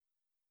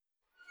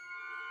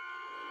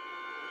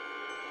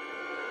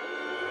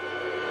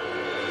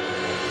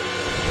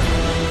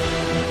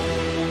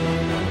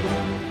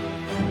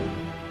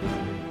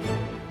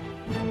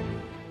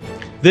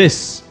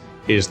This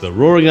is the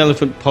Roaring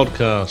Elephant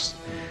Podcast,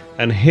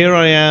 and here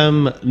I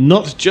am,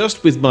 not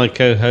just with my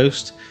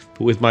co-host,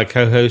 but with my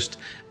co-host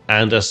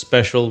and a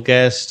special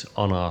guest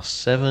on our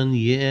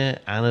 7-year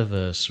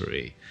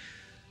anniversary.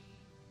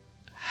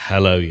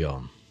 Hello,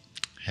 Jon.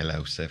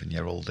 Hello,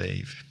 7-year-old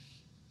Dave.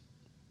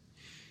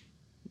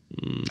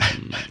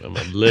 I'm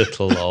a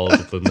little older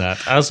than that,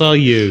 as are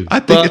you. I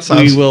think it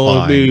sounds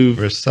fine. Move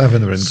we're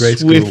 7, we're in grade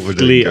school, we're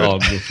swiftly doing on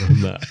good.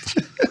 from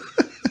that.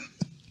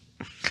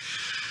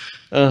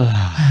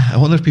 I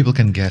wonder if people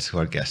can guess who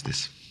our guest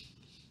is.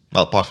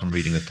 Well, apart from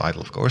reading the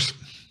title, of course.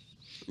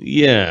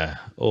 Yeah,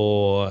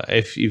 or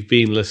if you've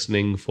been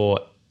listening for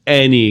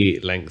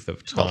any length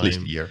of time. Well, at least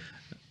a year.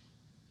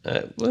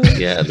 At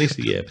least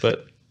a year.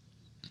 But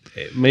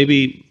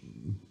maybe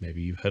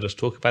you've heard us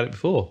talk about it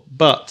before.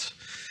 But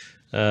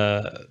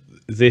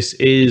this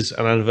is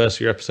an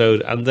anniversary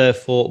episode, and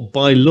therefore,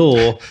 by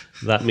law,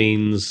 that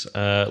means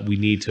we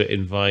need to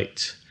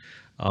invite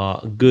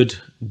our good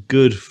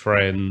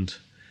friend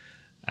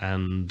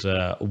and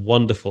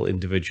wonderful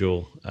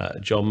individual,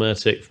 Jon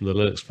Murtick from the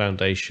Linux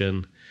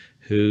Foundation,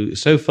 who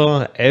so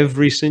far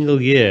every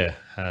single year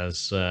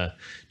has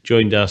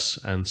joined us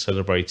and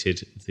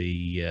celebrated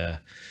the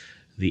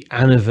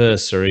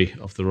anniversary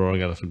of the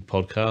Roaring Elephant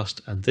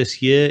Podcast, and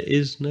this year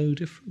is no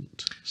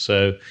different.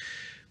 So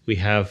we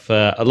have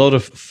a lot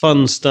of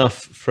fun stuff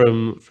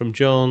from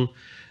Jon.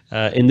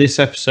 In this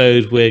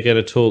episode, we're going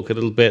to talk a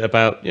little bit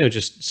about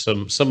just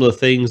some of the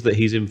things that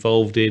he's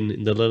involved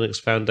in the Linux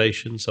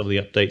Foundation, some of the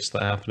updates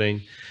that are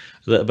happening,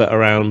 a little bit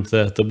around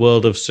the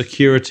world of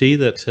security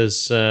that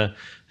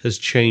has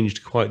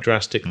changed quite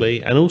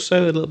drastically, and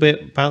also a little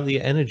bit about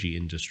the energy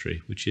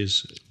industry, which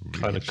is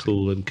kind of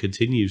cool and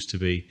continues to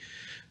be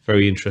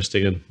very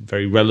interesting and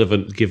very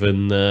relevant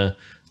given the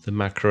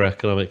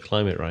macroeconomic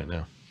climate right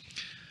now.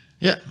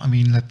 Yeah, I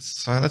mean,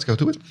 let's go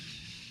to it.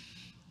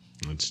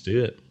 Let's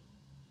do it.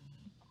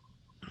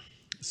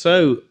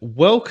 So,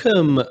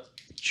 welcome,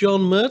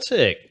 Jon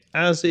Murtick.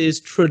 As is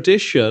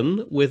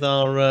tradition with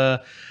our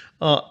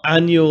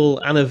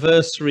annual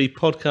anniversary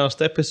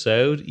podcast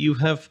episode, you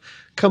have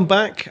come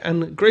back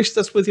and graced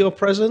us with your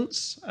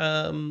presence.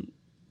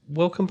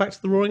 Welcome back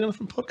to the Roaring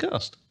Elephant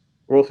Podcast.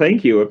 Well,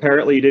 thank you.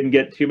 Apparently, you didn't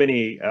get too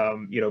many,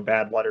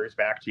 bad letters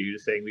back to you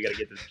saying we got to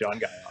get this Jon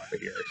guy off of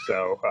here.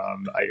 So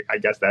I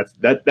guess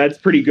that's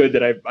pretty good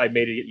that I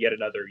made it yet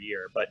another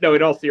year. But no,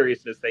 in all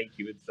seriousness, thank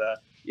you.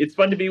 It's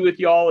fun to be with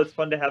y'all. It's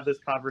fun to have this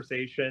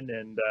conversation,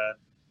 and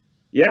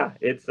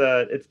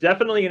it's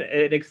definitely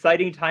an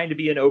exciting time to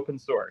be in open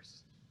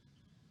source.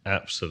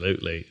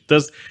 Absolutely.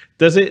 Does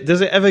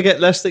it ever get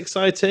less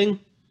exciting?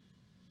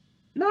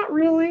 Not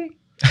really.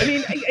 I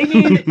mean,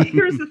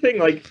 here's the thing.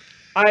 Like,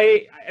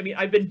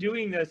 I've been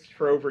doing this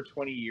for over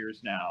 20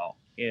 years now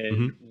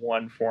in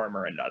one form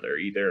or another,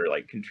 either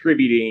like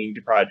contributing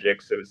to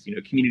projects as,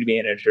 community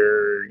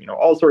manager,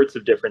 all sorts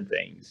of different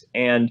things.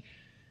 And,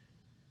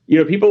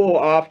 people will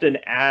often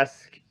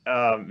ask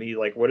me,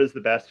 like, what is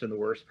the best and the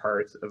worst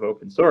parts of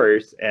open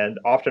source? And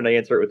often I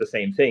answer it with the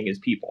same thing, is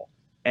people.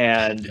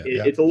 And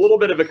it's a little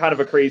bit of a kind of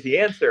a crazy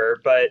answer,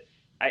 but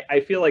I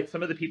feel like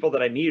some of the people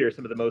that I meet are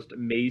some of the most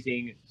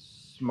amazing,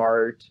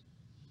 smart,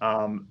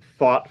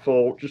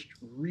 thoughtful, just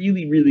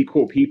really, really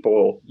cool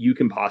people you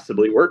can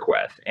possibly work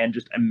with, and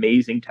just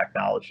amazing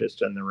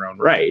technologists in their own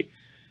right.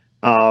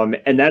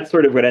 And that's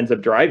sort of what ends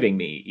up driving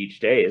me each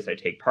day as I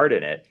take part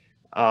in it.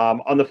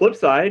 On the flip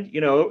side,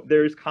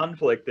 there's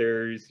conflict,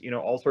 there's,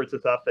 all sorts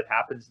of stuff that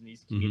happens in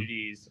these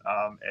communities.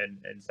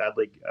 And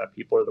sadly,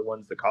 people are the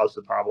ones that cause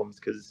the problems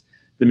because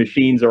the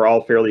machines are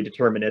all fairly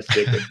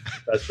deterministic.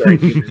 That's very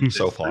human.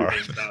 So far.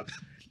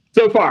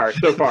 So far.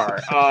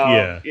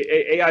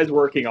 AI is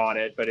working on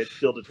it, but it's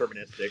still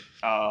deterministic.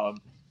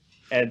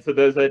 And so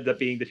those end up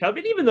being the challenge.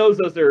 But even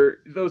those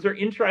are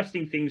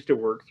interesting things to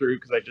work through,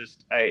 because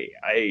I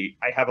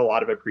have a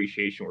lot of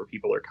appreciation where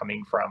people are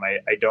coming from. I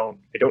don't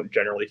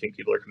generally think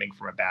people are coming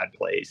from a bad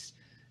place.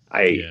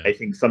 I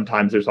think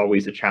sometimes there's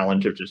always a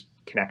challenge of just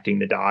connecting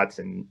the dots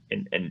and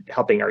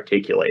helping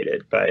articulate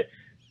it. But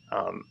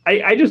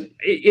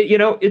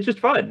it's just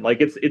fun. Like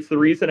it's the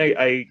reason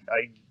I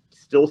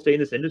still stay in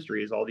this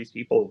industry, is all these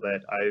people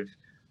that I've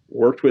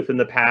worked with in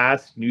the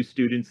past, new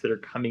students that are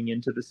coming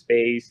into the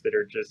space that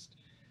are just,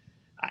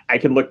 I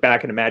can look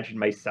back and imagine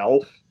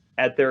myself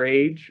at their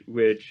age,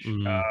 which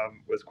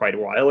was quite a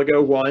while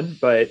ago, one,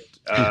 but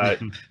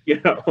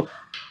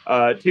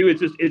two,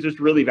 it's just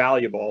really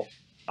valuable.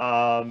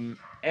 And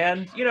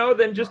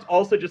then just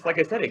like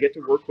I said, I get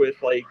to work with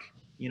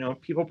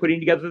people putting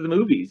together the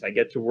movies. I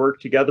get to work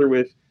together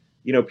with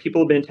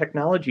people have been in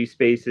technology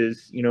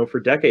spaces, for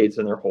decades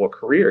in their whole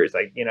careers.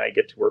 I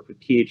get to work with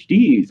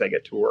PhDs. I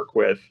get to work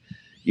with,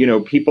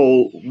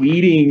 people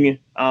leading,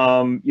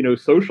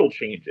 social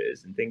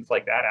changes and things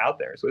like that out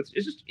there. So it's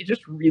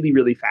just really,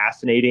 really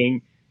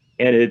fascinating.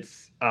 And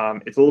it's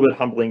a little bit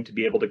humbling to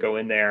be able to go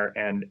in there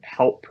and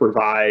help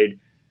provide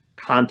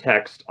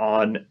context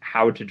on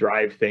how to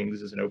drive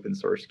things as an open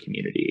source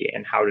community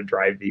and how to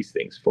drive these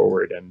things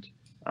forward. And,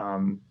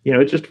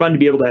 it's just fun to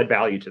be able to add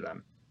value to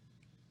them.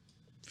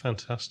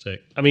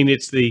 Fantastic. I mean,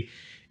 it's the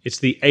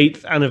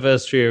 8th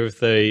anniversary of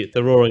the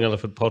Roaring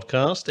Elephant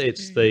podcast.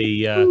 It's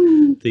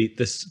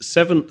the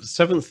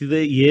seventh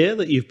year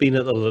that you've been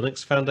at the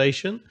Linux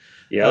Foundation.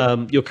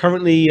 Yeah. You're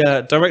currently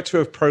director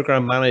of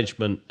program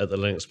management at the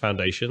Linux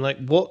Foundation. Like,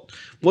 what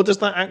does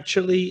that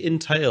actually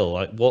entail?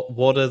 Like,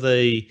 what are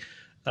the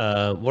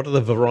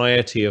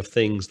variety of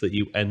things that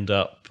you end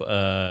up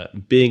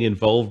being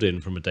involved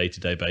in from a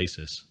day-to-day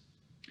basis?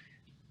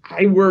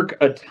 I work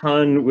a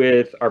ton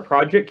with our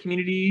project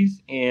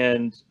communities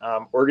and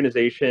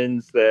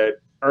organizations that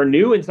are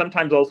new and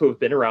sometimes also have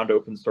been around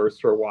open source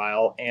for a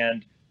while,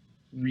 and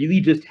really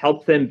just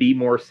help them be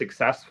more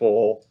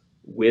successful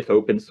with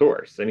open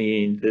source. I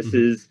mean, this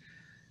is,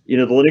 the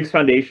Linux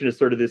Foundation is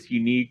sort of this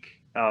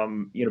unique,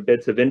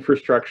 bits of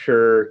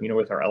infrastructure,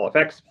 with our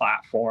LFX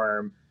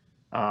platform,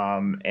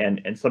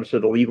 and some sort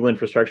of the legal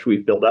infrastructure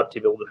we've built up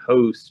to be able to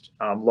host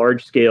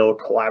large scale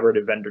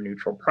collaborative vendor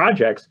neutral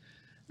projects.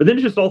 But then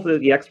it's just also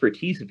the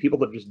expertise of people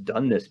that have just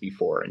done this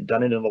before and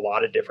done it in a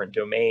lot of different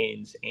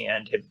domains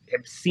and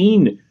have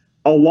seen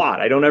a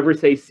lot. I don't ever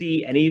say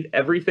see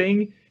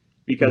everything,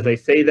 because I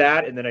say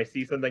that and then I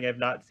see something I've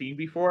not seen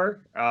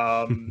before.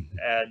 And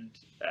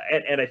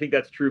I think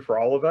that's true for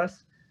all of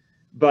us.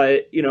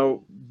 But,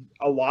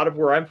 a lot of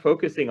where I'm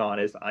focusing on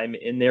is I'm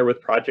in there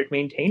with project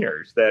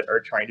maintainers that are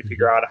trying to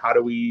figure out how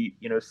do we,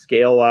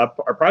 scale up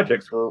our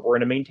projects. We're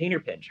in a maintainer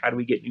pinch. How do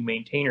we get new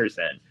maintainers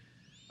in?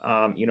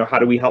 How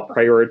do we help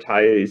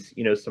prioritize,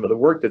 some of the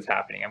work that's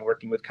happening? I'm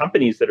working with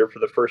companies that are for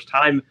the first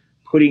time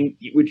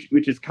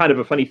which is kind of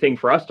a funny thing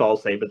for us to all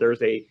say, but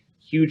there's a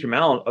huge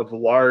amount of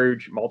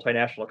large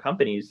multinational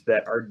companies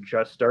that are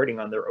just starting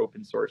on their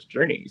open source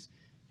journeys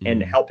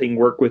and helping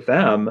work with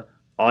them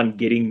on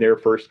getting their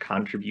first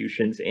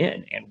contributions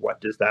in. And what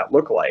does that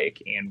look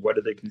like? And what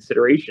are the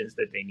considerations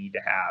that they need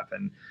to have?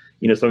 And,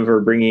 some of them are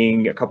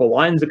bringing a couple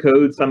lines of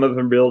code, some of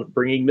them are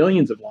bringing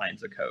millions of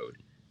lines of code.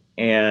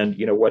 And,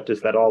 what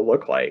does that all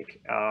look like?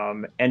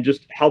 And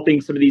just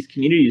helping some of these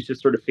communities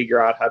just sort of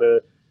figure out how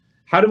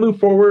to move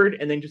forward,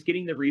 and then just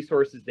getting the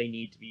resources they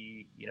need to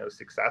be,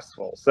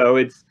 successful. So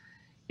it's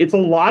a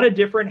lot of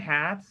different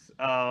hats.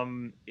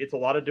 It's a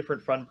lot of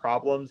different fun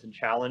problems and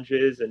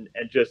challenges and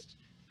just,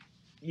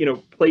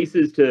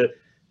 places to,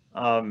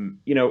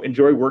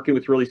 enjoy working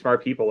with really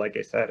smart people. Like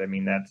I said, I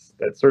mean, that's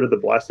sort of the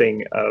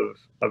blessing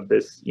of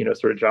this,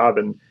 sort of job.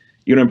 And,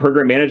 in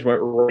program management,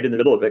 we're right in the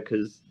middle of it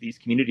because these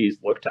communities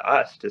look to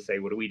us to say,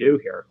 what do we do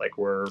here? Like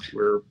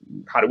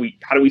how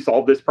do we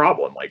solve this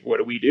problem? Like, what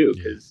do we do?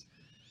 Because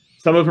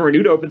some of them are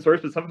new to open source,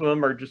 but some of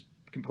them are just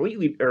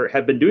completely, or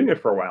have been doing it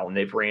for a while, and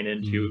they've ran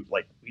into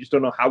like, we just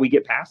don't know how we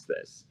get past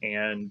this.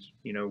 And,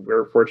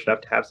 we're fortunate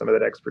enough to have some of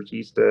that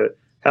expertise to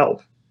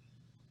help.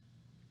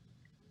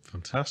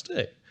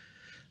 Fantastic.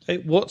 Hey,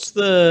 what's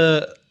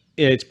the,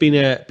 it's been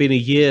a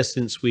year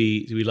since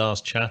we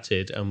last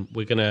chatted, and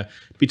we're going to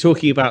be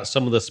talking about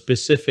some of the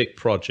specific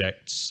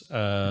projects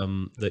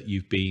that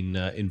you've been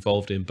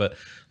involved in. But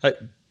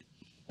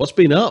what's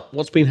been up?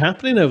 What's been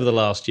happening over the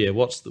last year?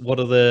 What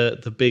are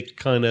the big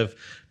kind of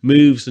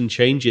moves and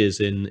changes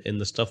in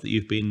the stuff that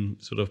you've been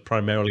sort of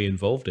primarily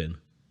involved in?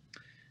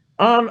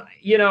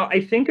 I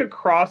think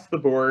across the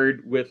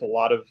board with a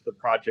lot of the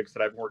projects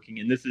that I'm working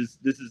in, this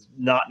is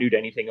not new to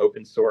anything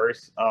open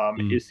source.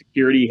 Is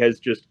security has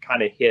just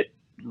kind of hit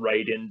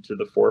right into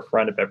the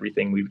forefront of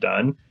everything we've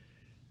done.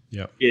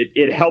 Yeah,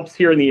 it helps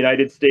here in the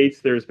United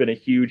States. There's been a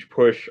huge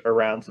push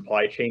around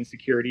supply chain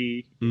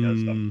security.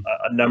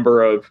 A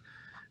number of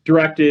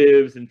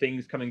directives and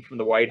things coming from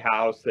the White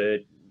House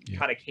that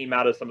kind of came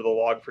out of some of the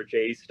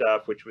Log4j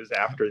stuff, which was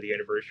after the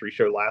anniversary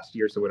show last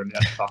year, so we don't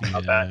have to talk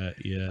about that.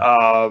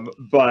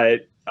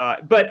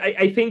 But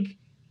I think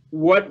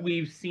what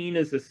we've seen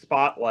as a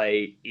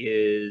spotlight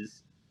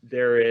is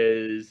there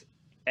is,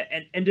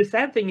 and the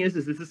sad thing is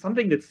this is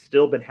something that's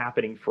still been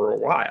happening for a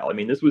while. I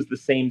mean, this was the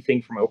same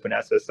thing from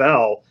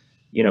OpenSSL,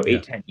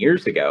 8-10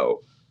 years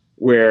ago,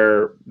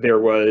 where there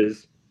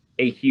was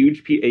a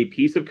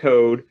piece of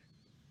code,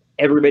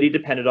 everybody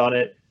depended on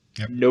it.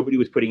 Yep. Nobody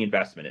was putting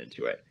investment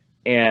into it.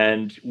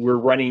 And we're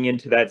running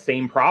into that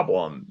same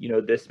problem,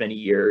 this many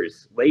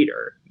years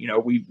later.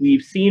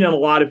 We've seen in a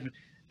lot of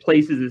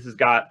places this has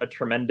got a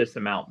tremendous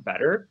amount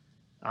better,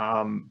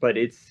 but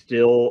it's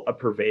still a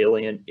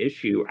prevalent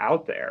issue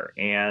out there.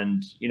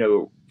 And,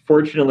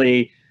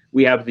 fortunately,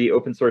 we have the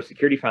Open Source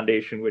Security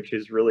Foundation, which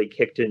has really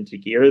kicked into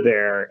gear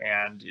there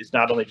and is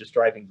not only just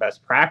driving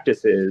best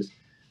practices,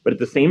 but at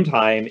the same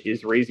time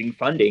is raising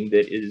funding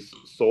that is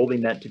solely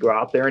meant to go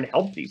out there and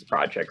help these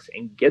projects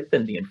and get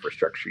them the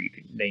infrastructure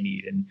they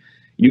need. And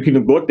you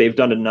can look, they've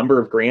done a number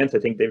of grants. I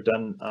think they've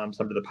done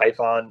some to the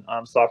Python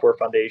Software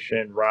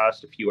Foundation,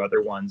 Rust, a few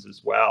other ones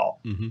as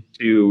well,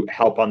 to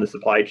help on the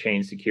supply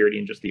chain security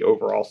and just the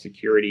overall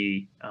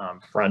security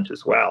front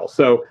as well.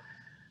 So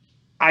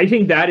I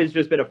think that has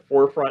just been a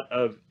forefront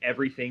of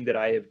everything that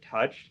I have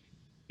touched.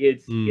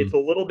 It's a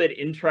little bit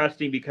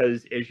interesting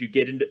because as you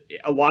get into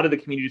a lot of the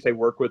communities I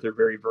work with are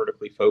very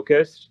vertically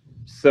focused.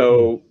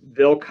 So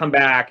they'll come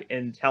back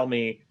and tell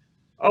me,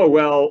 oh,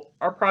 well,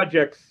 our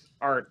projects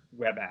aren't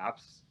web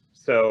apps.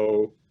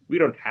 So we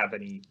don't have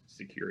any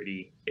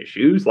security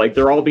issues. Like,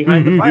 they're all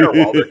behind the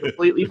firewall. They're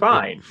completely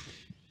fine.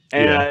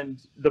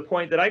 And the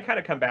point that I kind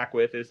of come back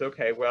with is,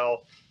 okay,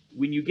 well,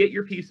 when you get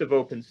your piece of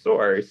open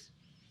source,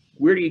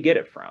 where do you get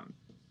it from?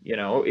 You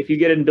know, if you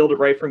get it and build it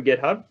right from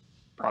GitHub,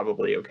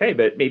 probably okay.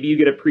 But maybe you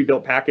get a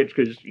pre-built package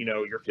because, you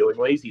know, you're feeling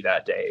lazy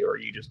that day, or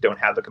you just don't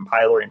have the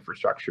compiler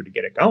infrastructure to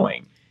get it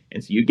going.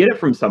 And so you get it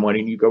from someone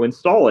and you go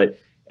install it.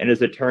 And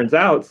as it turns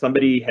out,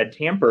 somebody had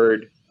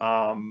tampered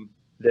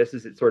this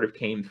as it sort of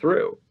came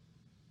through.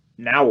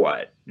 Now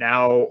what?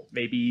 Now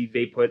maybe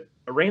they put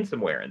a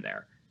ransomware in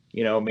there.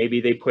 You know,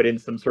 maybe they put in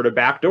some sort of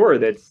backdoor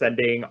that's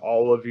sending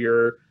all of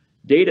your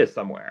data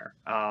somewhere.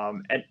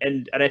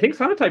 And I think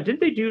Sonatype,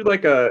 didn't they do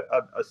like a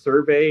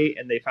survey,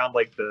 and they found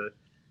like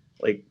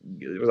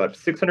it was like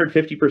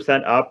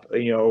 650% up,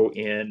 you know,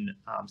 in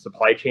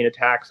supply chain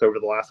attacks over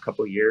the last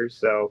couple of years.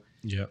 So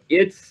yeah,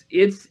 it's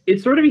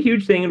sort of a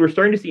huge thing, and we're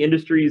starting to see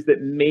industries that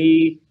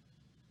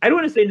I don't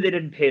want to say they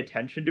didn't pay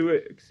attention to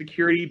it,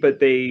 security, but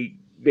they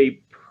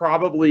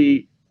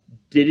probably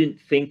didn't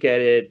think at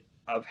it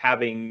of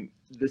having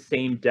the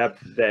same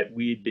depth that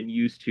we'd been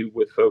used to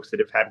with folks that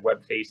have had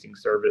web-facing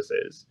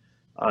services,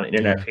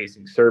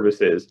 internet-facing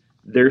services.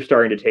 They're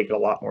starting to take it a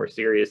lot more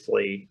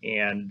seriously,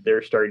 and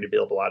they're starting to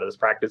build a lot of those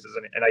practices.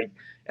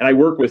 And I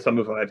work with some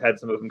of them. I've had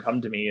some of them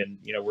come to me, and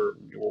you know,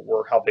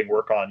 we're helping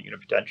work on, you know,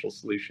 potential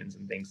solutions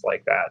and things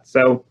like that.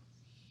 So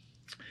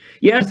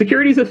yeah,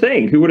 security is a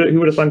thing. Who would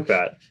have thunk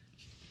that?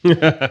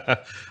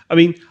 I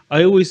mean,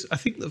 I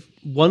think that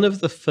one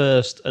of the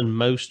first and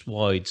most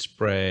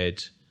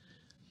widespread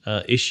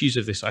issues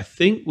of this, I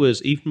think,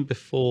 was even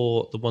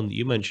before the one that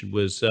you mentioned,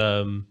 was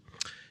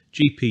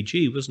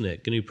GPG, wasn't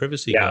it? GNU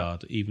Privacy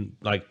Guard, even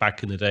like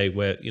back in the day,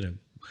 where, you know,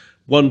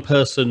 one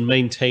person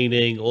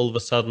maintaining, all of a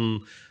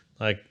sudden,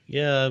 like,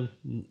 yeah,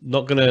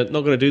 not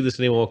gonna do this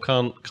anymore.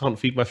 Can't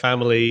feed my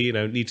family. You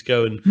know, need to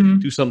go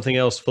and do something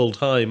else full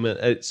time.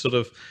 It's sort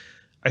of,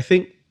 I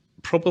think,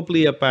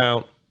 probably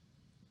about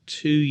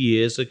 2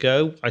 years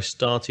ago, I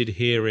started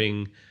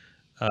hearing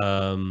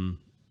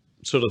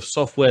sort of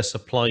software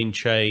supply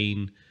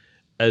chain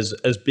as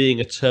being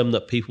a term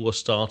that people were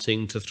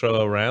starting to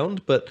throw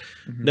around, but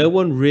no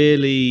one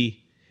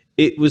really.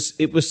 It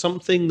was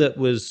something that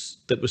was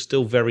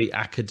still very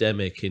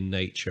academic in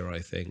nature, I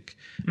think,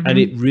 and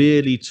it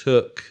really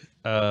took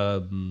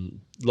the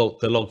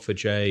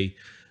Log4j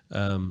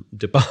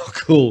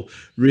debacle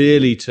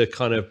really to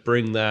kind of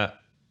bring that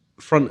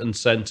front and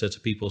center to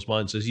people's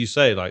minds. As you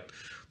say, like,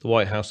 the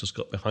White House has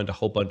got behind a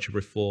whole bunch of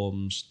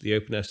reforms. The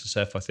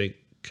OpenSSF, I think,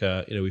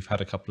 you know, we've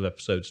had a couple of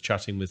episodes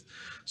chatting with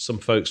some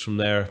folks from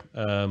there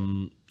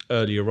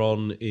earlier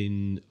on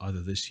in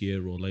either this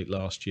year or late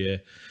last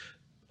year.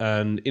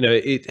 And, you know,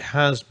 it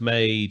has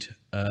made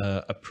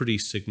a pretty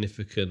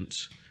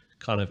significant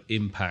kind of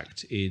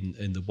impact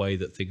in the way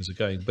that things are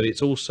going. But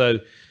it's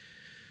also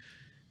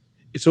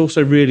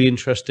really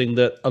interesting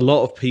that a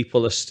lot of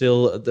people are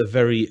still at the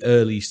very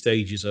early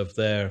stages of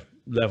their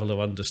level of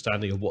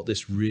understanding of what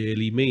this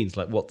really means,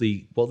 like what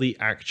the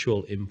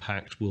actual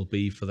impact will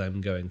be for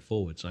them going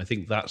forwards. And I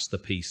think that's the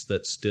piece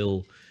that's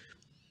still,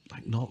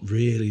 like, not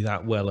really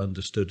that well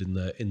understood in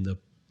the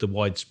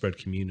widespread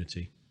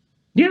community.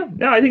 Yeah,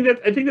 no, I think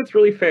that's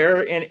really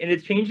fair, and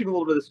it's changing a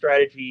little bit of the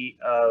strategy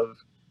of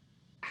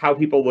how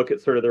people look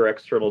at sort of their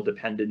external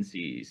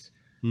dependencies,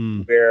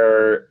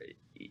 where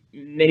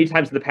many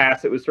times in the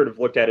past it was sort of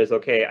looked at as,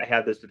 okay, I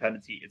have this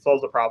dependency, it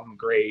solves a problem,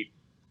 great,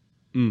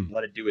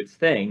 let it do its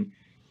thing.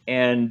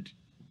 And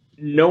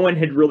no one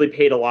had really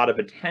paid a lot of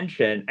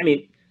attention. I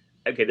mean,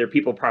 okay, there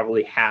people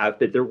probably have,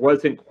 but there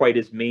wasn't quite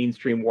as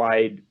mainstream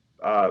wide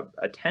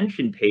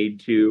attention paid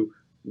to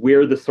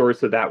where the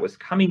source of that was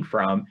coming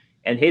from.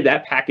 And hey,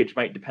 that package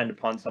might depend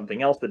upon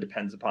something else that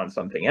depends upon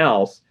something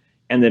else.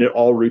 And then it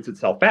all roots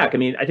itself back. I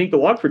mean, I think the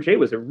Log4j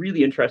was a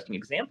really interesting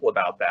example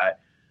about that,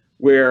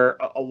 where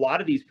a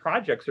lot of these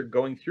projects are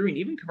going through, and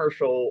even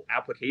commercial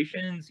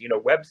applications,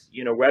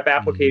 web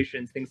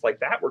applications, things like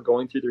that, were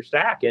going through their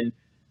stack. And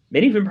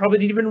many of them probably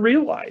didn't even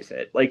realize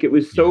it. Like, it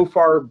was so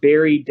far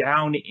buried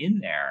down in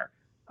there,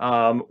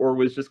 or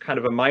was just kind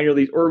of a minor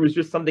lease, or it was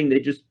just something they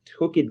just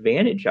took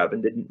advantage of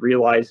and didn't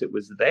realize it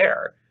was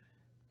there.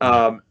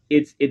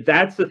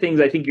 That's the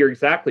things, I think you're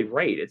exactly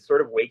right. It's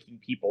sort of waking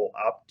people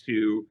up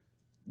to,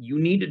 you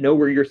need to know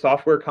where your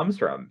software comes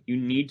from. You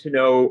need to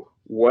know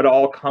what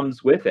all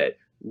comes with it,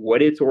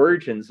 what its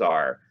origins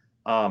are,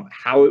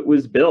 how it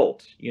was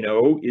built. You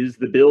know, is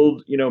the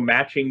build,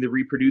 matching the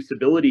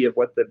reproducibility of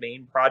what the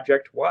main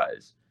project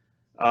was?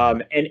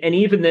 And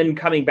even then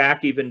coming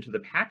back even to the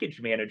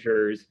package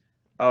managers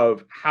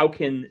of how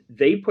can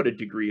they put a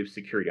degree of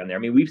security on there. I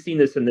mean, we've seen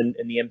this in the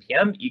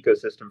NPM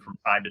ecosystem from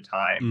time to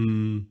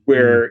time,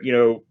 where,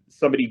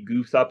 somebody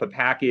goofs up a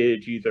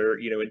package, either,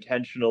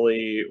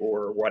 intentionally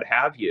or what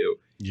have you.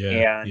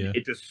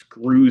 It just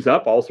screws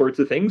up all sorts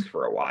of things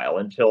for a while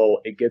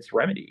until it gets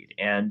remedied.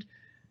 And,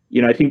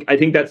 I think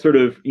that sort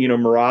of,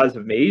 mirage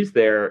of Maze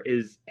there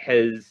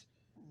has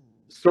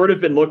sort of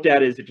been looked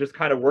at as it just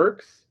kind of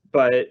works,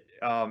 but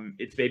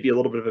it's maybe a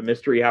little bit of a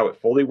mystery how it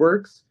fully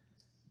works.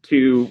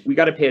 we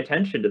got to pay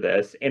attention to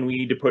this, and we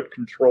need to put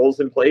controls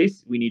in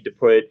place. We need to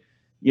put,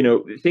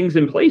 things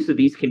in place so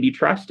these can be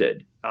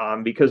trusted,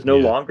 because no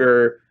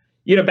longer,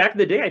 back in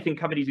the day, I think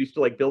companies used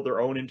to like build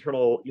their own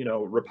internal,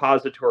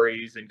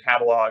 repositories and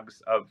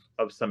catalogs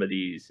of some of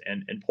these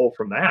and pull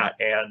from that.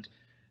 And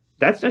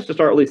that's not just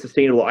not really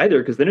sustainable either,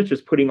 because then it's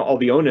just putting all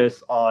the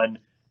onus on,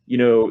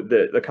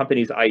 the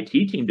company's IT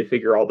team to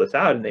figure all this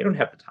out, and they don't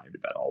have the time to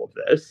vet all of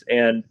this,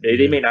 and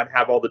they may not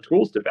have all the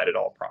tools to vet it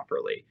all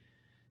properly.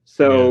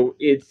 So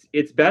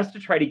it's best to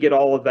try to get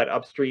all of that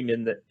upstream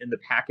in the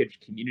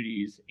packaged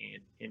communities,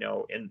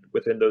 and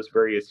within those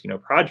various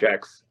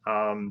projects.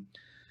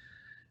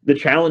 The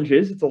challenge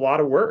is it's a lot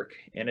of work,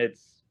 and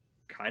it's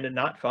kind of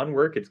not fun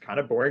work. It's kind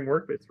of boring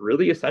work, but it's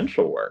really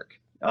essential work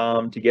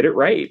to get it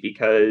right,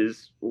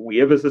 because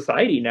we as a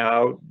society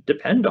now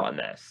depend on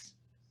this.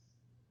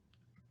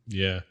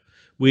 Yeah,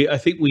 I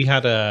think we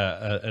had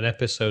an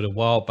episode a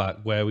while back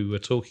where we were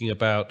talking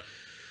about.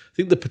 I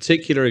think the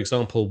particular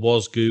example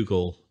was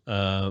Google,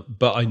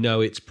 but I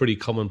know it's pretty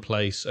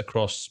commonplace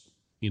across,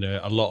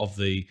 a lot of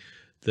the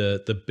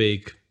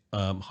big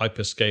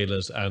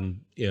hyperscalers and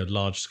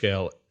large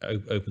scale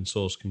open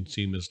source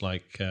consumers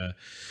like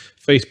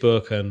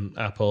Facebook and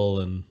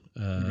Apple and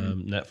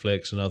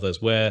Netflix and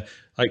others, where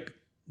like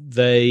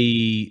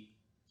they,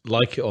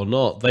 like it or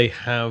not, they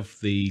have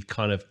the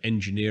kind of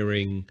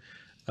engineering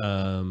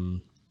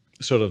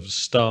sort of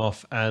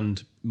staff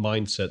and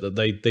mindset that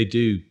they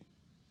do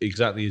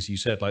exactly as you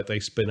said. Like they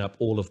spin up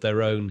all of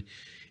their own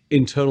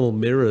internal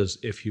mirrors,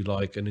 if you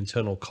like, and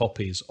internal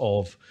copies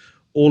of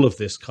all of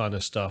this kind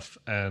of stuff,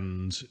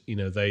 and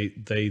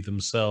they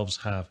themselves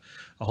have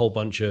a whole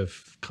bunch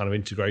of kind of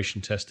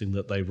integration testing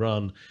that they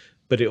run.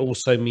 But it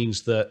also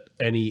means that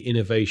any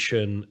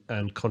innovation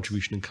and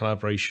contribution and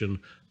collaboration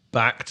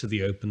back to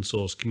the open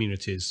source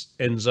communities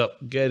ends up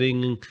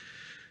getting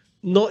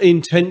not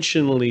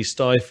intentionally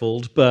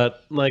stifled,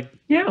 but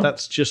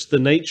that's just the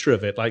nature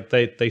of it. Like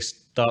they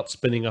start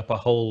spinning up a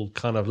whole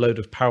kind of load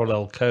of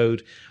parallel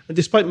code, and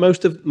despite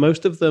most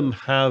of them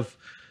have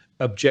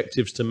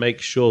objectives to make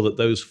sure that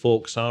those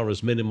forks are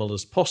as minimal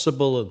as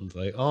possible and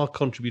they are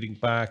contributing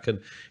back, and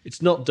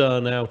it's not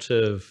done out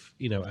of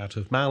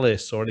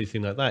malice or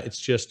anything like that. It's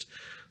just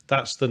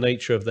that's the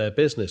nature of their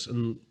business,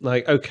 and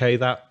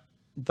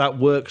that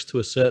works to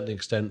a certain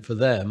extent for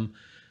them.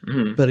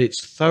 But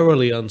it's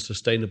thoroughly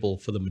unsustainable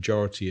for the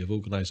majority of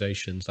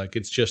organizations. Like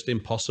it's just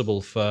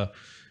impossible for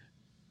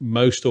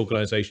most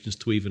organizations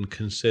to even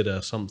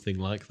consider something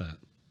like that.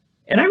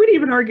 And I would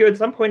even argue at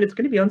some point it's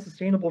going to be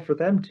unsustainable for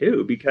them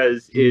too,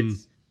 because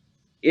it's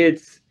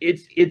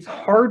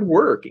hard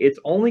work. It's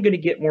only going to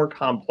get more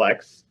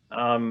complex.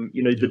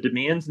 The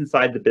demands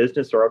inside the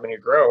business are going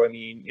to grow. I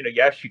mean,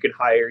 yes, you can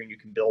hire and you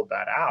can build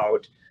that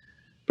out,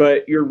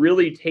 but you're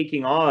really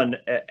taking on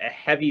a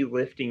heavy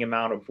lifting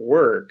amount of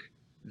work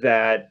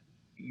that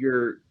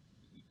you're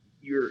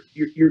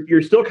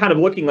still kind of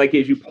looking like,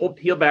 as you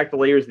peel back the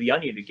layers of the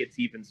onion, it gets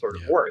even sort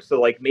of worse. So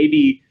like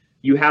maybe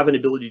you have an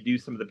ability to do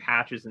some of the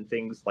patches and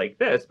things like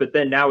this, but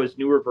then now as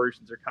newer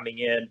versions are coming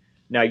in,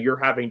 now you're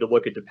having to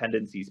look at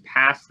dependencies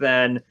past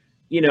then.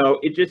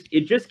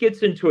 It just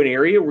gets into an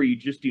area where you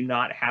just do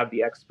not have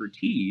the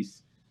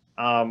expertise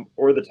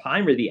or the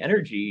time or the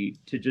energy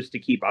to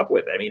keep up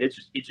with it. I mean,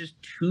 it's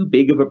just too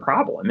big of a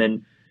problem.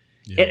 And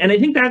I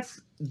think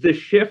that's the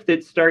shift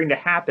that's starting to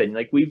happen.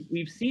 Like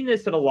we've seen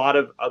this in a lot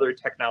of other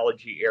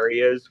technology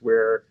areas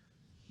where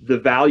the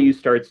value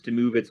starts to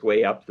move its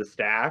way up the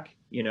stack.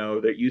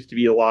 There used to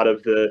be a lot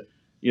of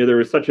there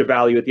was such a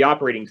value at the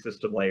operating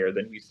system layer.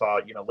 Then we saw,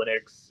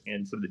 Linux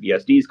and some of the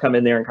BSDs come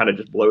in there and kind of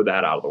just blow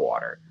that out of the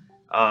water.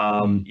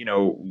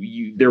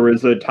 There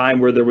was a time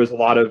where there was a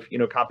lot of,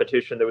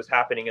 competition that was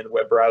happening in the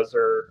web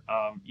browser,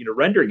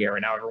 rendering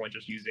area. Now everyone's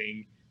just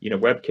using,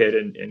 WebKit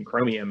and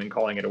Chromium and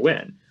calling it a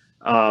win.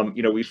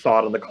 We saw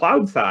it on the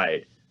cloud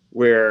side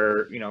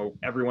where,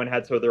 everyone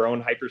had sort of their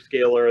own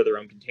hyperscaler, their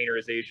own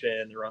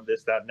containerization, their own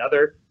this, that, and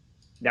other.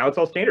 Now it's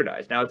all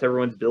standardized. Now it's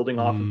everyone's building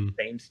off of the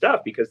same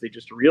stuff because they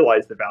just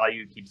realize the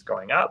value keeps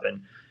going up.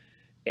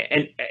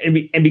 And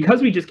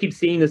because we just keep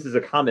seeing this as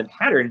a common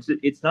pattern,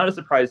 it's not a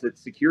surprise that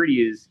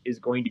security is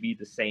going to be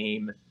the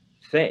same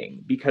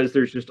thing, because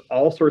there's just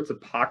all sorts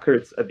of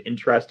pockets of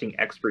interesting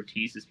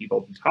expertise as people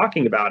have been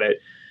talking about it.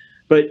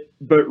 But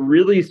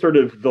really sort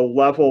of the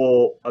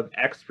level of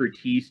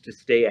expertise to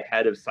stay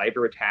ahead of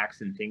cyber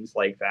attacks and things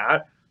like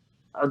that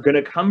are going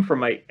to come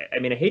from, I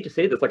hate to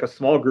say this, like a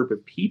small group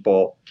of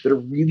people that are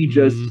really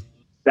just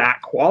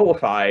that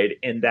qualified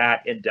and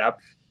that in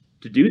depth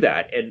to do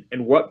that.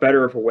 And what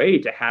better of a way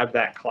to have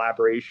that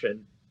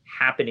collaboration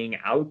happening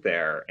out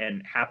there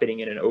and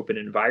happening in an open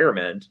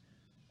environment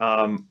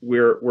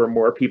where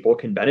more people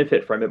can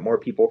benefit from it, more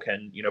people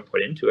can,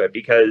 put into it,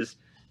 because,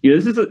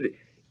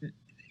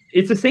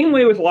 it's the same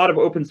way with a lot of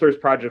open source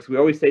projects. We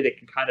always say they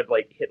can kind of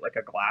like hit like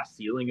a glass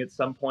ceiling at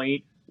some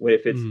point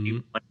if it's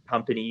a one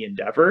company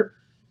endeavor.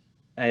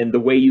 And the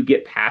way you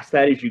get past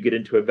that is you get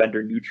into a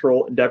vendor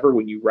neutral endeavor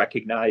when you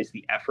recognize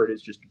the effort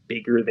is just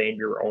bigger than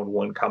your own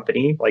one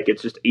company. Like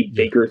it's just a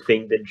bigger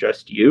thing than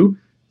just you.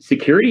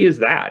 security is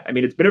that. I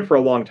mean, it's been it for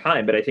a long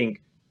time, but I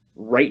think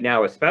right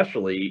now,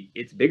 especially,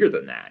 it's bigger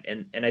than that.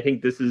 And I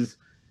think this is,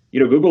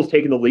 Google's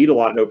taken the lead a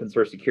lot in open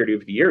source security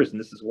over the years, and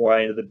this is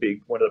one of the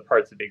big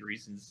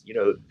reasons,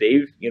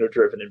 they've,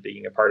 driven in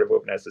being a part of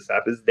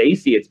OpenSSF is they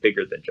see it's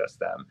bigger than just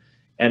them.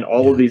 And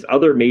all of these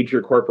other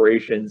major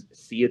corporations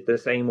see it the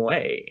same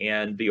way.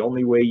 And the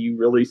only way you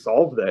really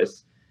solve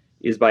this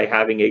is by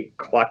having a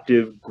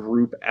collective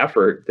group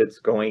effort that's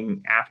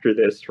going after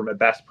this from a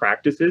best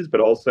practices,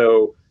 but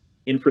also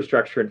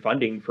infrastructure and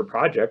funding for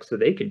projects so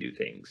they can do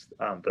things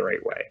the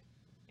right way.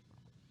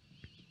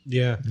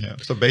 Yeah.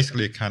 So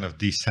basically kind of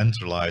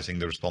decentralizing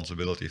the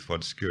responsibility for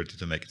the security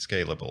to make it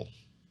scalable.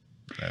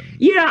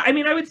 Yeah, I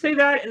mean, I would say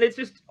that, and it's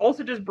just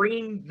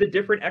bringing the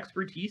different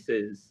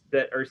expertises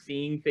that are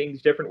seeing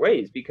things different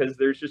ways, because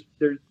there's just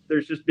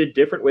been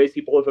different ways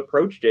people have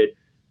approached it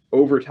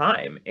over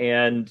time.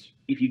 And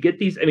if you get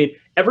these, I mean,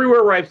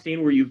 everywhere where I've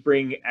seen where you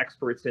bring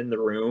experts in the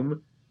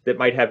room that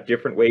might have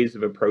different ways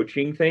of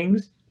approaching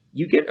things,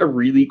 you get a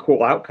really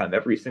cool outcome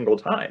every single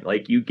time.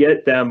 Like, you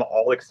get them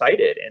all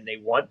excited and they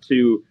want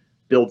to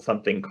build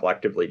something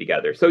collectively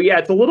together. So yeah,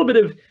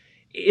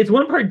 it's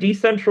one part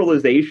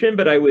decentralization,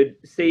 but I would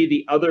say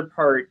the other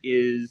part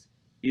is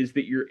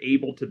that you're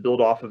able to build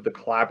off of the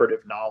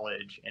collaborative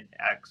knowledge and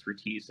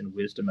expertise and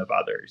wisdom of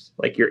others.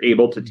 Like, you're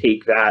able to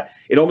take that,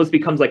 it almost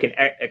becomes like an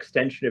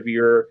extension of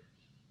your,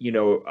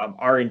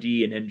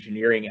 R&D and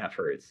engineering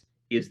efforts,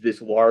 is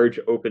this large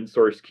open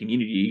source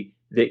community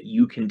that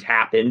you can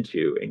tap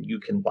into and you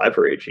can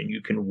leverage and you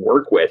can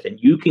work with and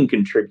you can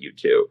contribute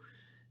to.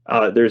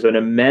 There's an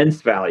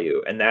immense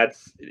value, and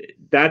that's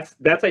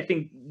I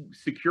think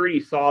security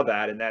saw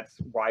that, and that's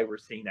why we're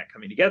seeing that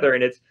coming together.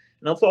 And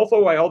that's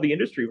also why all the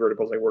industry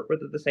verticals I work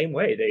with are the same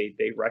way.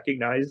 They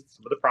recognize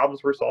some of the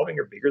problems we're solving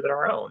are bigger than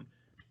our own.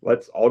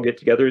 Let's all get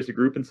together as a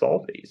group and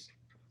solve these.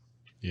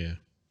 Yeah.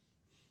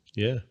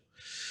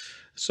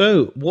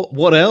 So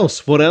what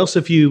else? What else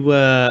have you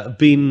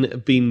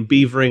been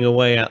beavering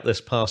away at this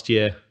past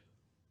year?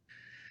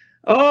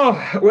 Oh,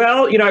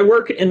 well,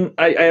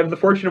 I have the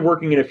fortune of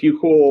working in a few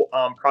cool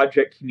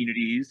project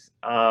communities.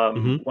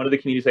 One of the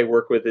communities I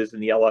work with is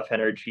in the LF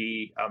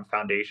Energy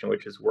Foundation,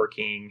 which is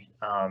working,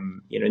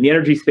 in the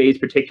energy space,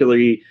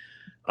 particularly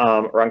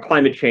around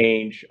climate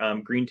change,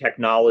 green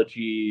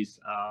technologies,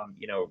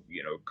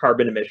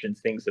 carbon emissions,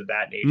 things of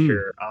that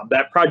nature.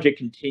 That project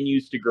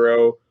continues to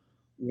grow.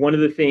 One of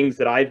the things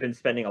that I've been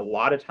spending a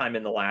lot of time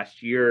in the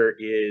last year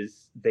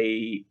is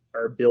they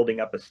are building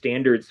up a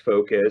standards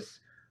focus,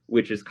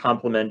 which is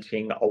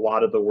complementing a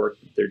lot of the work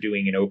that they're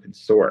doing in open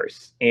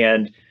source.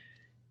 And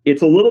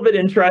it's a little bit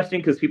interesting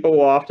because people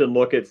will often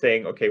look at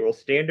saying, okay, well,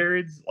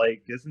 standards,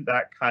 like, isn't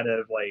that kind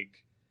of like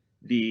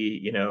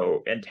the,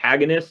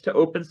 antagonist to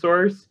open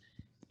source?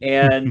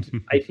 And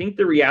I think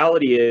the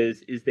reality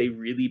is they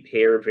really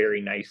pair very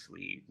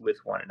nicely with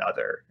one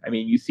another. I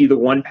mean, you see the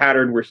one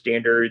pattern where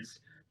standards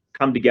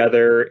come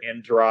together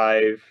and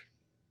drive,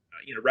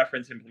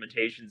 reference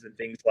implementations and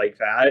things like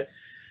that.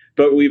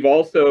 But we've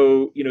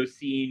also,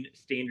 seen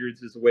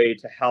standards as a way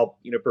to help,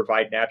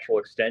 provide natural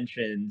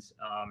extensions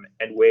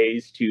and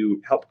ways to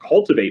help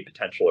cultivate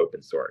potential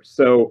open source.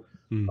 So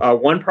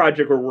one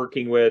project we're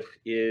working with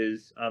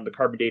is the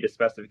Carbon Data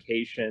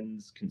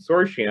Specifications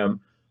Consortium,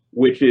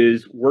 which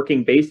is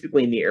working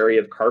basically in the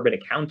area of carbon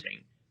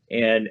accounting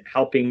and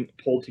helping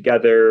pull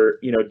together,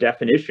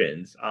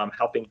 definitions,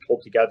 helping pull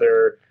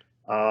together,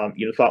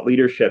 thought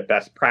leadership,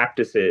 best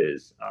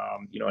practices,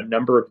 a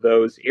number of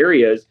those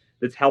areas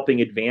that's helping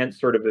advance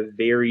sort of a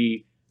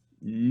very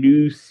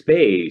new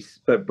space,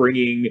 but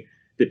bringing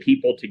the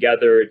people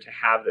together to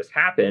have this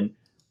happen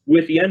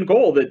with the end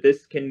goal that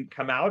this can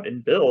come out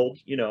and build,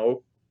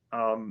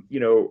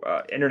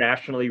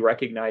 internationally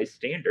recognized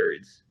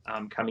standards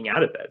coming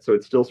out of it. So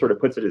it still sort of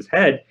puts it as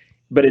head,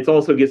 but it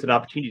also gives an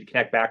opportunity to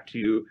connect back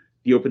to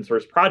the open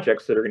source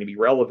projects that are going to be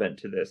relevant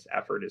to this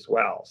effort as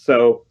well.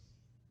 So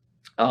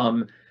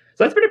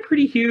that's been a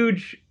pretty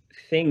huge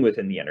thing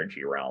within the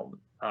energy realm,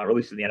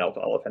 released in the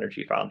LF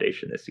Energy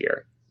Foundation this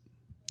year.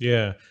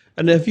 Yeah.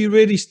 And have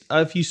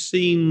you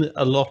seen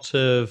a lot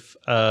of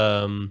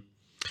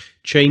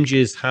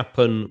changes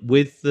happen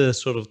with the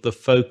sort of the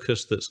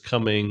focus that's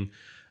coming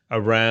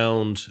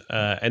around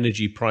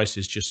energy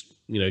prices just,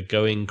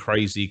 going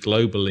crazy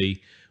globally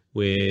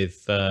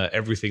with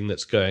everything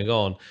that's going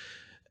on?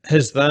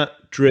 Has that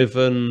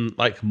driven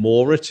like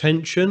more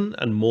attention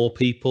and more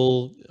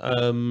people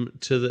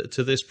to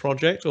this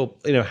project, or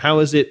how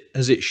has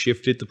it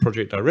shifted the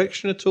project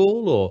direction at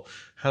all, or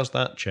how's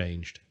that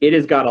changed? It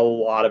has got a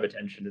lot of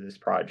attention to this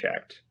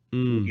project.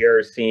 We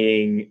are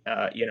seeing,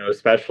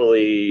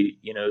 especially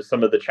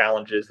some of the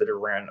challenges that are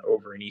ran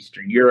over in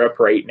Eastern Europe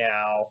right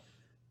now,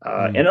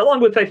 and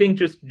along with, I think,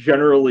 just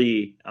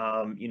generally,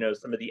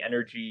 some of the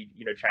energy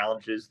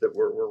challenges that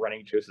we're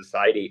running to a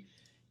society.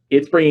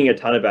 It's bringing a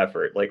ton of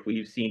effort. Like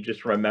we've seen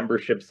just from a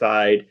membership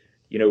side,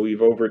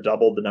 we've over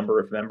doubled the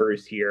number of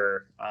members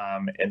here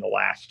in the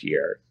last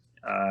year.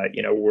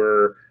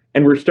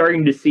 We're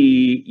starting to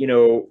see,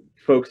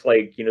 folks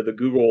like, the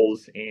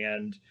Googles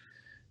and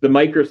the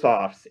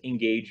Microsofts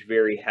engage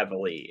very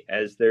heavily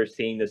as they're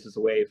seeing this as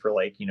a way for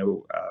like,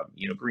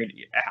 green,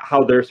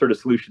 how their sort of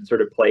solutions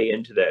sort of play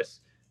into this.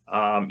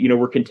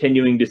 We're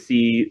continuing to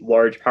see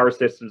large power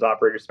systems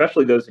operators,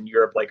 especially those in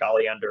Europe like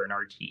Alliander and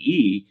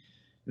RTE,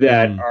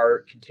 that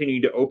are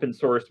continuing to open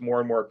source more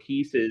and more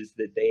pieces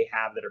that they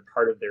have that are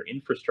part of their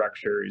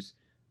infrastructures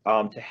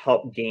to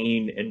help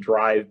gain and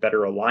drive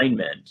better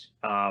alignment,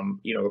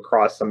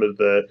 across some of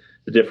the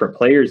different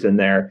players in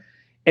there.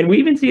 And we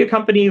even see a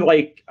company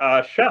like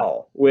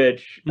Shell,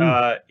 which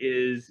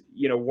is,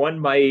 one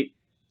might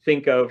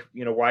think of,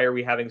 why are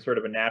we having sort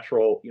of a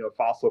natural,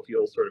 fossil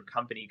fuel sort of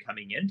company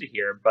coming into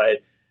here?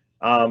 But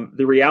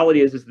the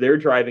reality is they're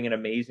driving an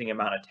amazing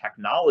amount of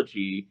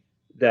technology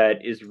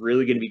that is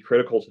really going to be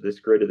critical to this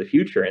grid of the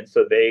future. And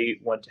so they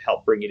want to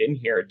help bring it in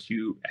here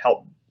to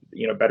help,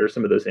 better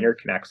some of those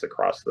interconnects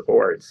across the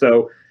board.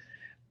 So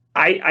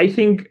I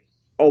think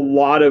a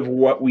lot of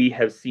what we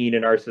have seen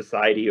in our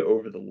society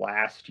over the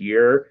last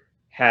year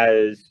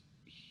has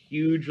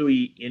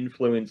hugely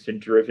influenced and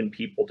driven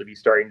people to be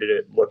starting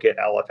to look at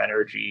LF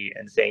Energy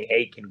and saying,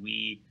 hey, can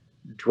we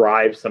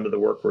drive some of the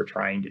work we're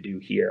trying to do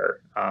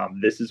here?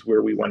 This is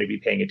where we want to be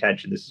paying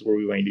attention. This is where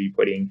we want to be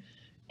putting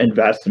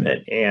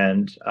investment.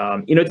 And,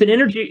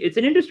 it's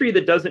an industry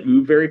that doesn't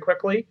move very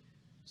quickly.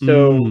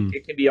 So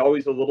it can be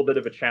always a little bit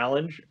of a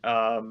challenge.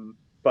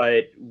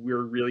 But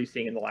we're really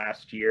seeing in the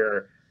last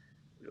year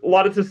a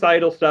lot of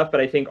societal stuff, but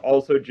I think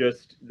also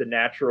just the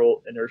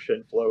natural inertia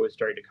and flow is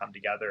starting to come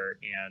together,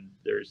 and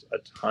there's a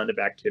ton of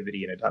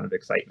activity and a ton of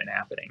excitement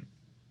happening.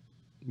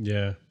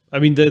 Yeah. I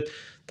mean,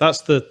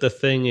 that's the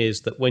thing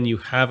is that when you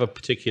have a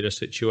particular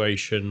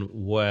situation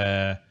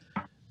where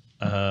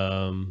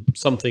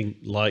something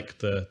like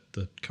the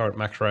current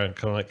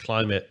macroeconomic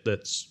climate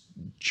that's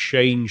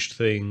changed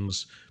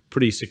things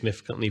pretty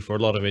significantly for a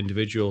lot of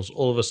individuals,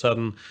 all of a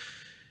sudden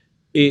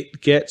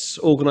it gets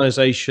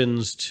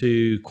organizations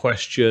to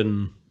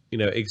question,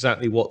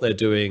 exactly what they're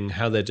doing,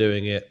 how they're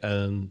doing it.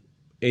 And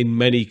in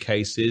many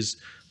cases,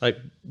 like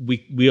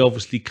we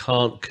obviously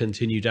can't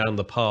continue down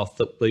the path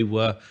that we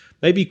were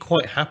maybe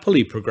quite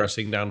happily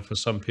progressing down for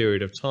some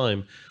period of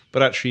time.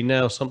 But actually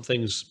now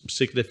something's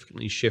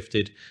significantly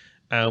shifted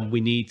and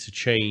we need to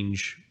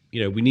change,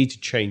 we need to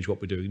change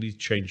what we're doing. We need to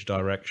change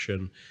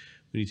direction.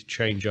 We need to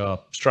change our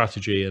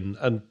strategy.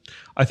 And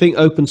I think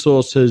open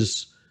source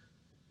has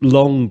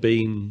long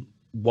been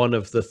one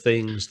of the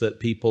things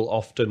that people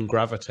often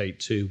gravitate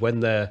to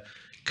when they're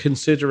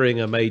considering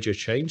a major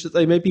change that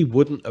they maybe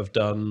wouldn't have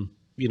done,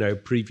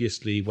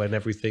 previously when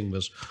everything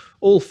was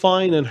all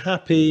fine and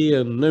happy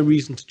and no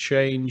reason to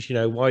change,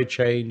 why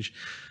change?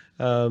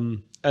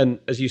 And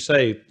as you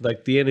say,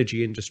 like the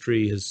energy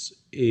industry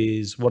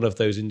is one of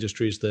those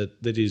industries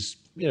that is,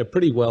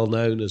 pretty well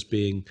known as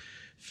being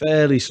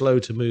fairly slow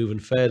to move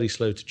and fairly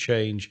slow to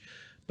change.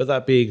 But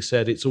that being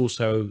said, it's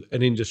also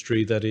an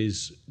industry that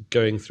is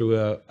going through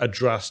a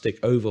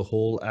drastic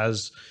overhaul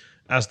as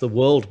the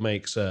world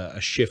makes a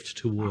shift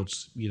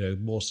towards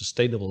more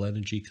sustainable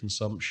energy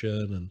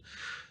consumption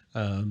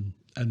and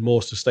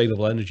more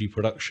sustainable energy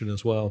production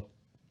as well.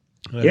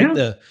 I think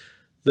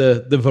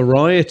the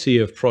variety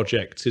of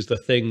projects is the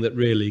thing that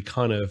really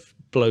kind of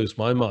blows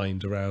my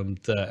mind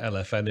around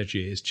LF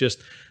Energy. It's just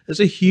there's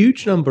a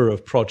huge number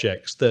of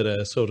projects that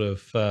are sort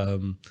of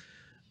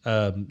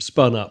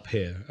spun up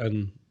here,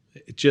 and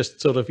it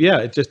just sort of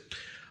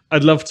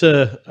I'd love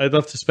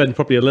to spend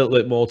probably a little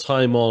bit more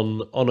time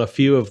on a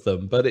few of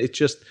them, but it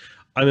just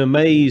I'm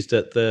amazed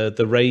at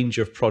the range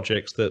of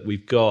projects that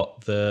we've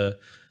got, the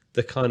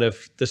kind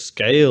of the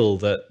scale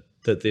that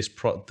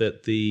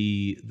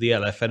the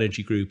LF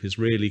Energy Group is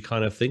really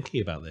kind of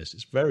thinking about this.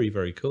 It's very,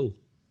 very cool.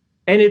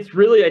 And it's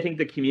really, I think,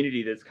 the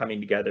community that's coming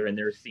together and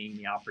they're seeing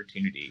the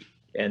opportunity,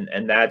 and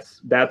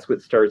that's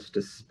what starts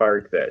to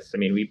spark this. I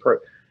mean,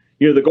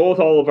 the goal with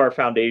all of our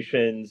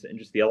foundations and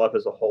just the LF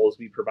as a whole is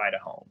we provide a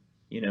home.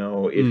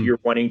 If you're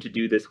wanting to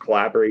do this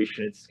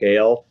collaboration at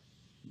scale,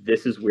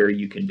 this is where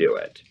you can do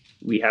it.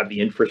 We have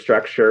the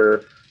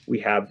infrastructure, we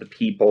have the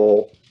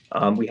people,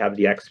 we have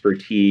the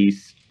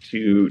expertise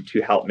to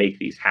help make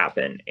these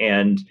happen.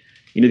 And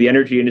the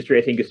energy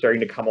industry, I think, is starting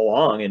to come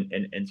along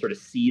and sort of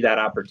see that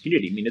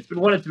opportunity. I mean, it's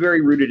been one that's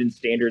very rooted in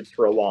standards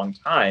for a long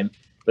time,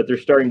 but they're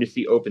starting to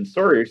see open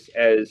source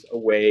as a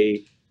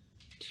way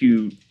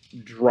to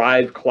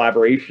drive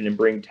collaboration and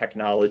bring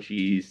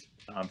technologies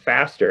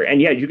faster.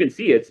 And you can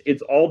see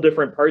it's all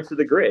different parts of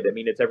the grid. I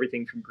mean, it's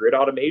everything from grid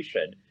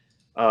automation.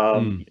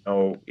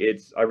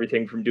 It's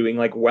everything from doing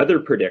like weather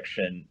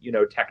prediction,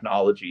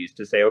 technologies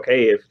to say,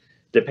 okay, if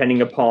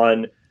depending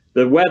upon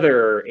the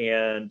weather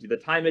and the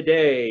time of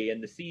day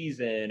and the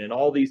season and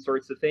all these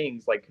sorts of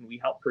things, like, can we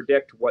help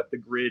predict what the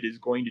grid is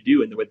going to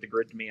do and what the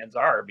grid demands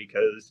are?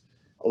 Because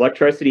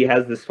electricity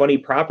has this funny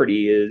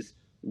property is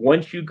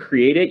once you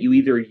create it, you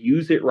either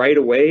use it right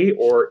away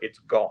or it's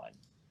gone.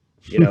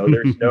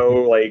 There's no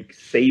like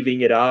saving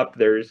it up.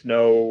 There's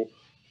no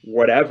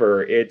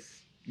whatever.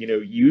 It's,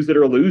 use it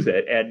or lose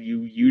it. And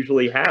you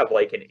usually have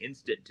like an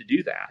instant to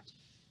do that.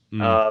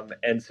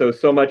 And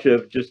so much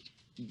of just,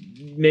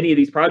 many of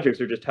these projects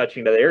are just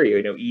touching that area.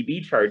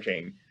 EV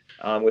charging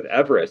with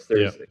Everest,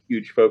 there's a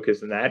huge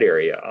focus in that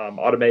area.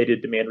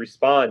 Automated demand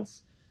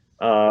response,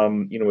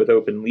 with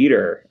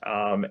OpenLeader,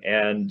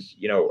 and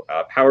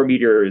power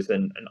meters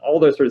and all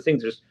those sort of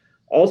things. Just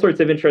all sorts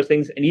of interesting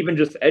things, and even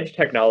just edge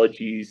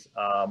technologies,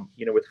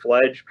 with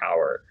Fledge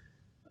Power.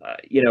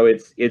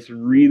 It's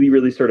really,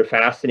 really sort of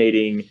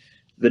fascinating,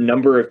 the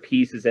number of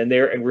pieces in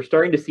there, and we're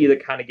starting to see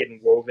that kind of getting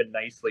woven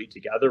nicely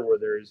together, where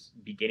there's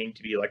beginning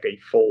to be like a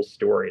full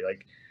story.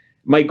 Like,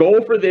 my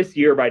goal for this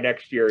year, by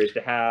next year, is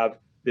to have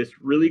this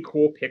really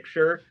cool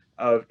picture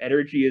of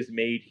energy is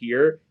made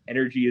here,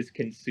 energy is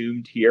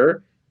consumed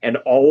here, and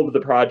all of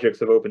the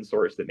projects of open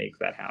source that makes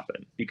that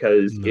happen,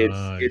 because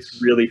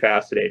it's really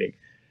fascinating.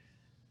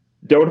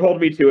 Don't hold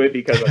me to it,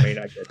 because I may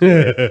not get to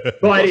it.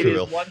 But it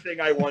is one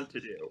thing I want to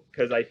do,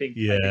 because I think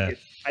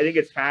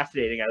it's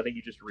fascinating. I think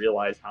you just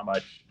realize how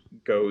much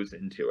goes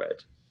into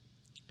it.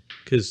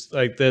 Because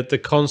like the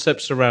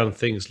concepts around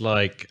things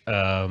like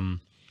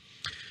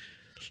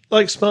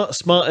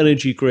smart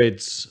energy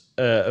grids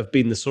have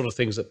been the sort of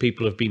things that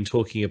people have been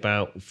talking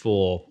about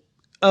for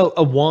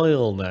a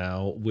while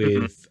now,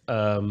 with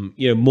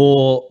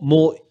more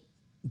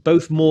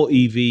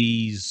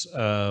EVs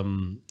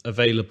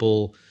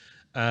available,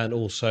 and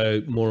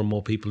also more and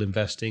more people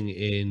investing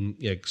in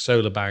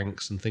solar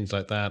banks and things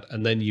like that.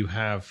 And then you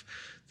have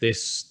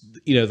this,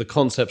 the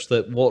concepts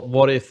that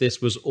what if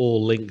this was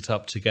all linked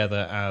up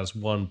together as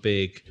one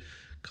big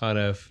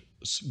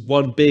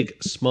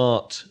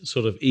smart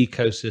sort of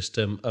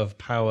ecosystem of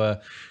power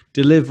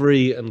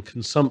delivery and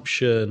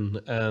consumption,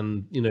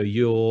 and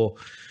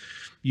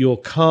your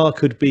car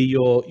could be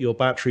your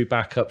battery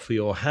backup for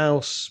your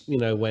house.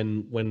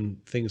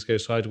 When things go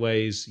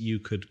sideways, you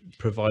could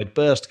provide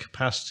burst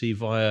capacity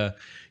via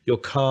your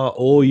car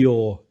or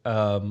your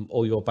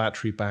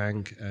battery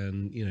bank,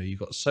 and you've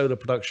got solar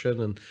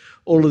production and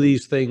all of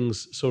these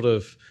things. Sort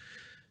of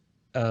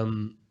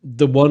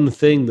the one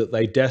thing that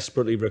they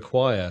desperately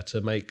require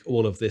to make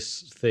all of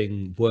this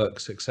thing work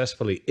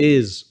successfully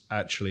is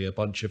actually a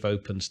bunch of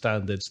open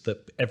standards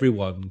that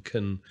everyone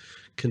can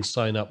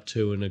sign up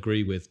to and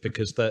agree with,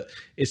 because that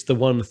it's the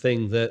one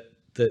thing that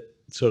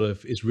sort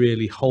of is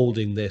really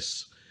holding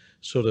this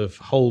sort of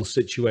whole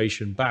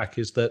situation back,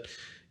 is that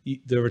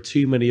there are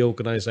too many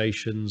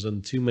organizations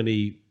and too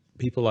many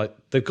people. Like,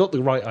 they've got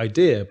the right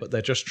idea, but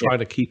they're just trying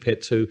to keep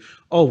it to,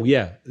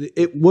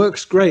 it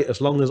works great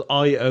as long as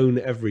I own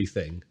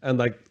everything. And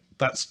like,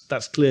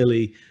 that's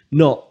clearly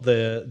not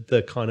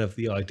the kind of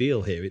the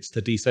ideal here. It's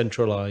to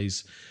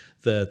decentralize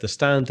the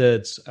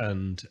standards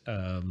and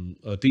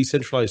or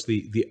decentralize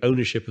the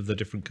ownership of the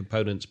different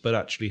components, but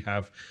actually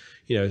have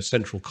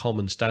central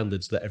common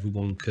standards that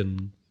everyone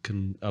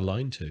can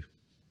align to.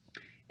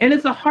 And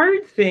it's a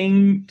hard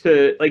thing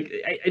to like.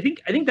 I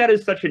think that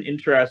is such an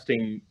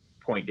interesting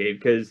point, Dave,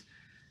 because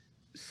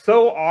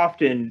so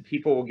often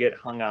people will get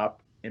hung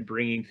up in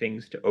bringing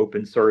things to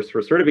open source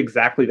for sort of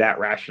exactly that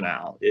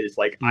rationale. Is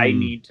like, I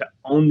need to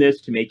own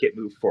this to make it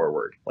move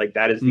forward. Like,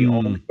 that is the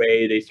only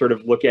way. They sort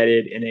of look at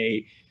it in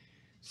a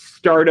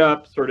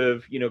startup sort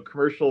of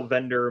commercial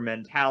vendor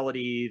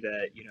mentality,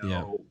 that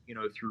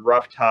through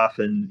rough tough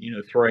and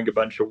throwing a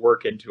bunch of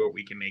work into it,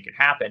 we can make it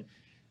happen.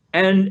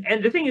 And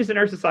the thing is, in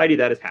our society,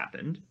 that has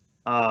happened.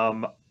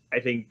 I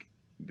think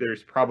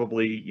there's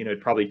probably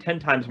 10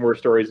 times more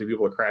stories of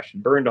people that crashed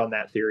and burned on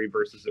that theory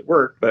versus it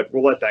worked, but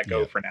we'll let that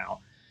go for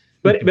now.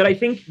 But I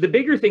think the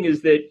bigger thing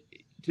is that,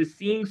 to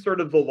seeing sort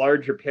of the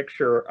larger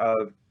picture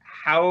of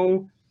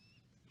how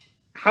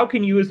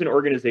can you as an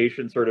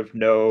organization sort of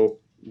know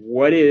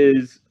what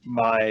is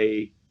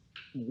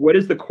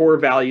the core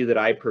value that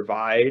I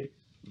provide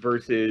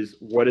versus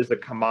what is a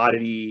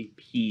commodity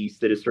piece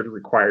that is sort of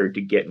required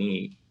to get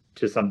me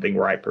to something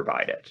where I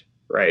provide it,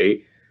 right?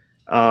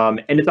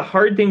 And it's a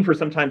hard thing for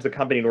sometimes a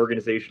company and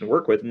organization to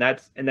work with, and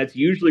that's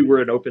usually where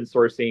an open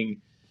sourcing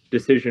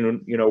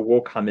decision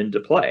will come into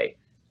play.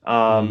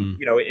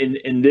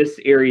 In this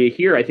area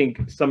here, I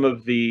think some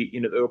of the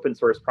the open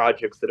source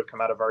projects that have come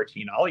out of RT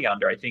and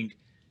Oleander, I think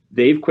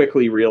they've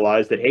quickly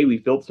realized that, hey,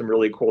 we've built some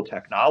really cool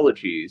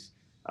technologies.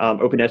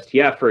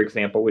 OpenSTF, for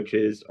example, which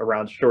is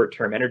around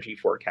short-term energy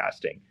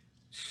forecasting,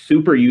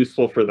 super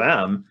useful for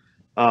them.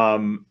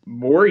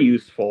 More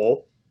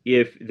useful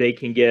if they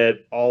can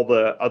get all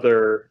the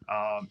other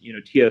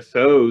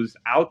TSOs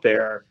out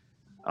there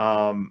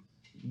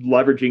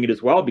leveraging it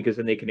as well, because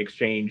then they can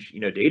exchange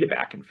data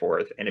back and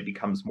forth, and it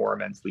becomes more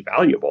immensely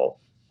valuable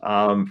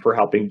for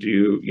helping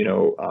do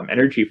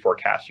energy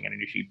forecasting and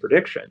energy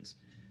predictions.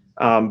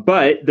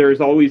 But there's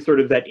always sort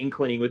of that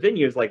inclining within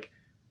you, is like,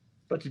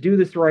 but to do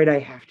this right, I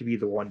have to be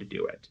the one to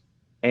do it.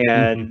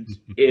 And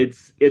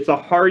it's a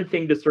hard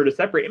thing to sort of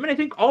separate. I mean, I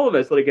think all of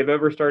us, like, have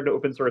ever started an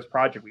open source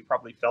project, we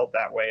probably felt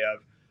that way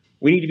of,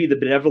 we need to be the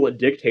benevolent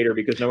dictator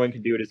because no one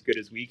can do it as good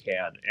as we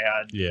can.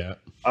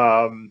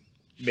 And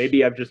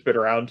maybe I've just been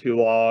around too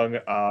long,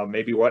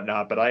 maybe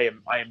whatnot, but I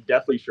am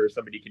definitely sure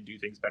somebody can do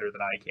things better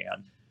than I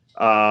can.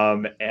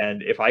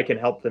 And if I can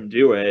help them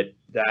do it,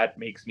 that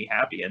makes me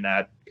happy, and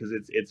that, because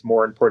it's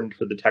more important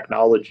for the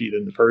technology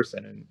than the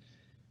person.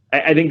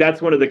 I think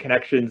that's one of the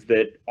connections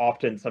that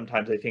often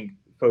sometimes I think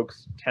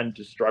folks tend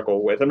to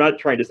struggle with. I'm not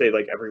trying to say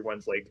like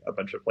everyone's like a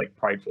bunch of like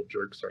prideful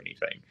jerks or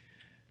anything.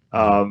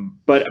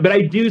 But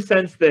I do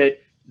sense that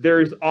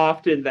there's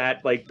often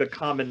that like the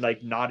common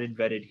like not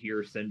invented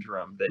here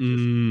syndrome that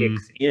just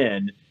kicks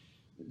in,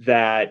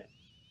 that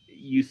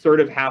you sort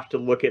of have to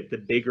look at the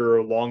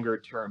bigger, longer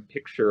term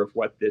picture of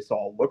what this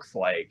all looks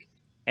like.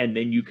 And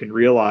then you can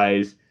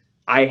realize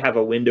I have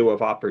a window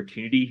of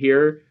opportunity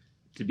here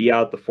to be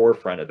out the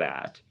forefront of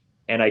that.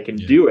 And I can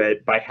do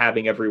it by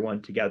having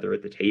everyone together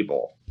at the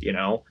table. You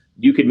know,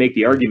 you could make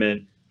the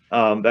argument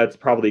that's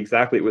probably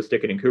exactly what was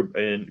sticking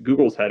in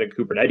Google's head at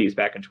Kubernetes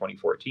back in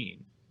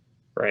 2014,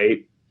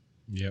 right?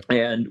 Yeah.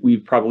 And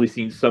we've probably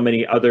seen so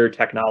many other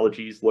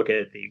technologies look at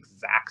it the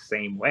exact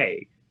same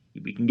way.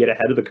 We can get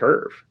ahead of the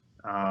curve,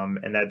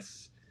 and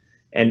that's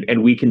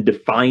and we can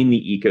define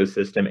the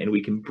ecosystem, and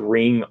we can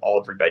bring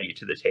everybody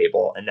to the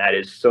table, and that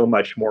is so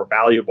much more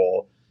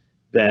valuable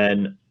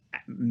than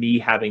me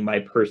having my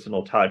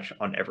personal touch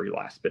on every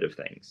last bit of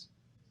things.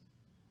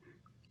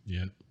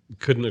 Yeah,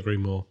 couldn't agree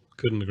more.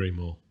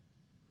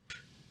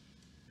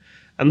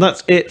 And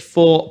that's it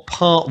for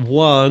part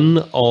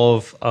 1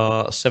 of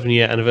our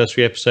 7-year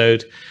anniversary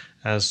episode,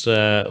 as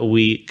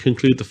we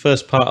conclude the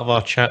first part of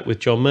our chat with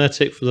John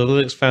Mertic from the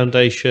Linux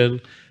Foundation.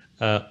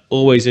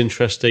 Always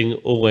interesting,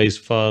 always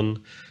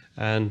fun,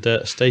 and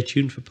stay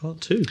tuned for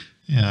part 2.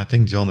 Yeah, I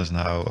think John is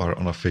now our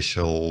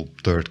unofficial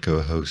third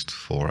co-host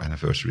for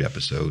anniversary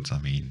episodes. I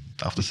mean,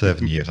 after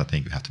 7 years, I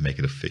think we have to make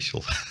it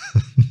official.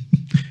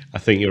 I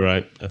think you're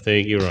right.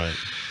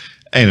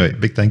 Anyway,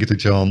 big thank you to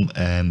John,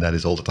 and that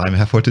is all the time we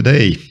have for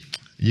today.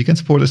 You can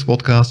support this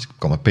podcast,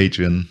 become a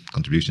Patreon.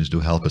 Contributions do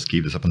help us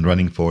keep this up and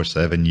running for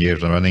 7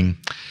 years running.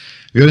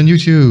 We're on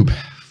YouTube,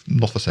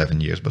 not for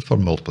 7 years, but for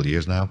multiple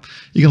years now.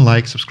 You can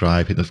like,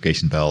 subscribe, hit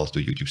notification bells,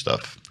 do YouTube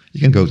stuff. You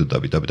can go to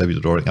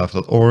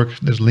www.roaringelephant.org.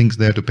 There's links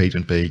there to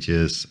Patreon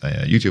pages,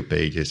 YouTube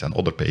pages, and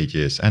other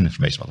pages, and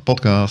information about the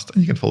podcast.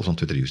 And you can follow us on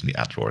Twitter using the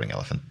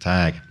 @RoaringElephant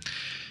tag.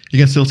 You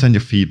can still send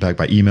your feedback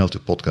by email to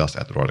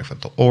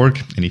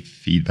podcast@roaringelephant.org. Any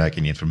feedback,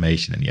 any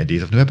information, any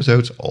ideas of new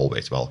episodes,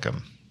 always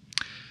welcome.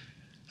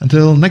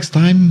 Until next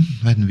time,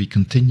 when we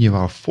continue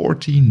our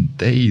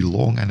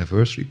 14-day-long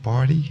anniversary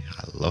party.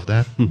 I love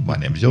that. My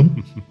name is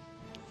John.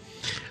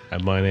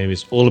 And my name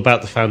is All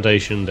About the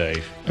Foundation,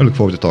 Dave. I look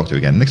forward to talking to you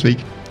again next week.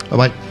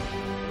 Bye-bye.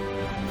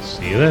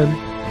 See you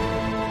then.